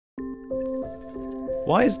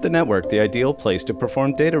Why is the network the ideal place to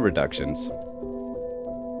perform data reductions?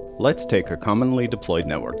 Let's take a commonly deployed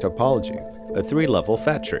network topology, a 3-level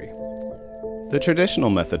fat tree. The traditional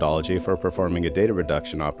methodology for performing a data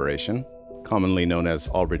reduction operation, commonly known as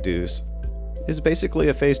ALLREDUCE, is basically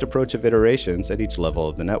a phased approach of iterations at each level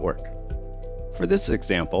of the network. For this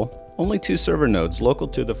example, only 2 server nodes local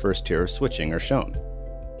to the first tier of switching are shown.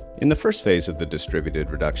 In the first phase of the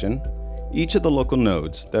distributed reduction, each of the local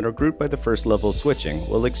nodes that are grouped by the first level of switching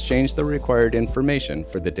will exchange the required information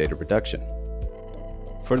for the data reduction.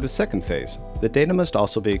 For the second phase, the data must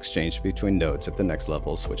also be exchanged between nodes at the next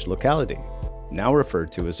level of switch locality, now referred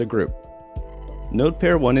to as a group. Node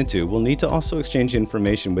pair 1 and 2 will need to also exchange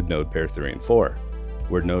information with node pair 3 and 4,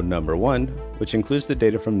 where node number 1, which includes the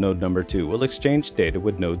data from node number 2, will exchange data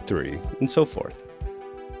with node 3, and so forth.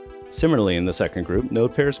 Similarly, in the second group,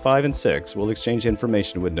 node pairs 5 and 6 will exchange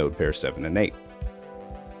information with node pairs 7 and 8.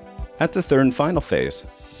 At the third and final phase,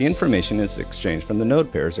 the information is exchanged from the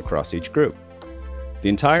node pairs across each group. The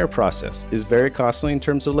entire process is very costly in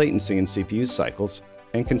terms of latency and CPU cycles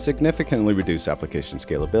and can significantly reduce application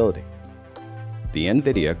scalability. The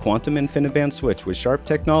NVIDIA Quantum InfiniBand switch with Sharp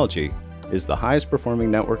technology is the highest performing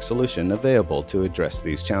network solution available to address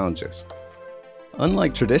these challenges.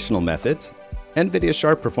 Unlike traditional methods, NVIDIA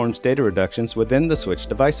Sharp performs data reductions within the switch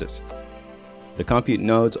devices. The compute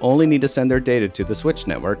nodes only need to send their data to the switch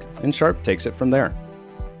network, and Sharp takes it from there.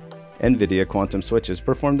 NVIDIA quantum switches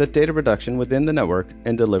perform the data reduction within the network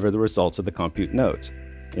and deliver the results of the compute nodes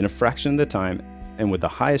in a fraction of the time and with the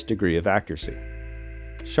highest degree of accuracy.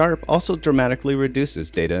 Sharp also dramatically reduces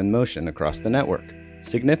data in motion across the network,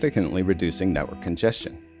 significantly reducing network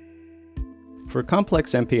congestion. For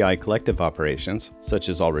complex MPI collective operations, such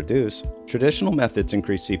as ALLREDUCE, traditional methods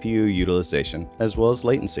increase CPU utilization as well as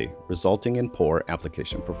latency, resulting in poor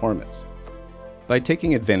application performance. By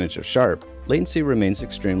taking advantage of Sharp, latency remains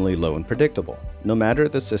extremely low and predictable, no matter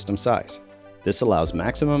the system size. This allows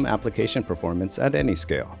maximum application performance at any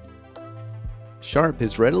scale. Sharp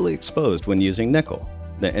is readily exposed when using NCCL,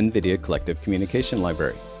 the NVIDIA Collective Communication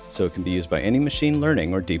Library, so it can be used by any machine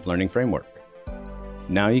learning or deep learning framework.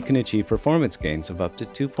 Now you can achieve performance gains of up to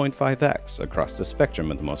 2.5x across the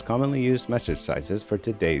spectrum of the most commonly used message sizes for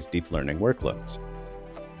today's deep learning workloads.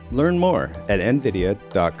 Learn more at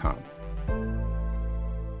nvidia.com.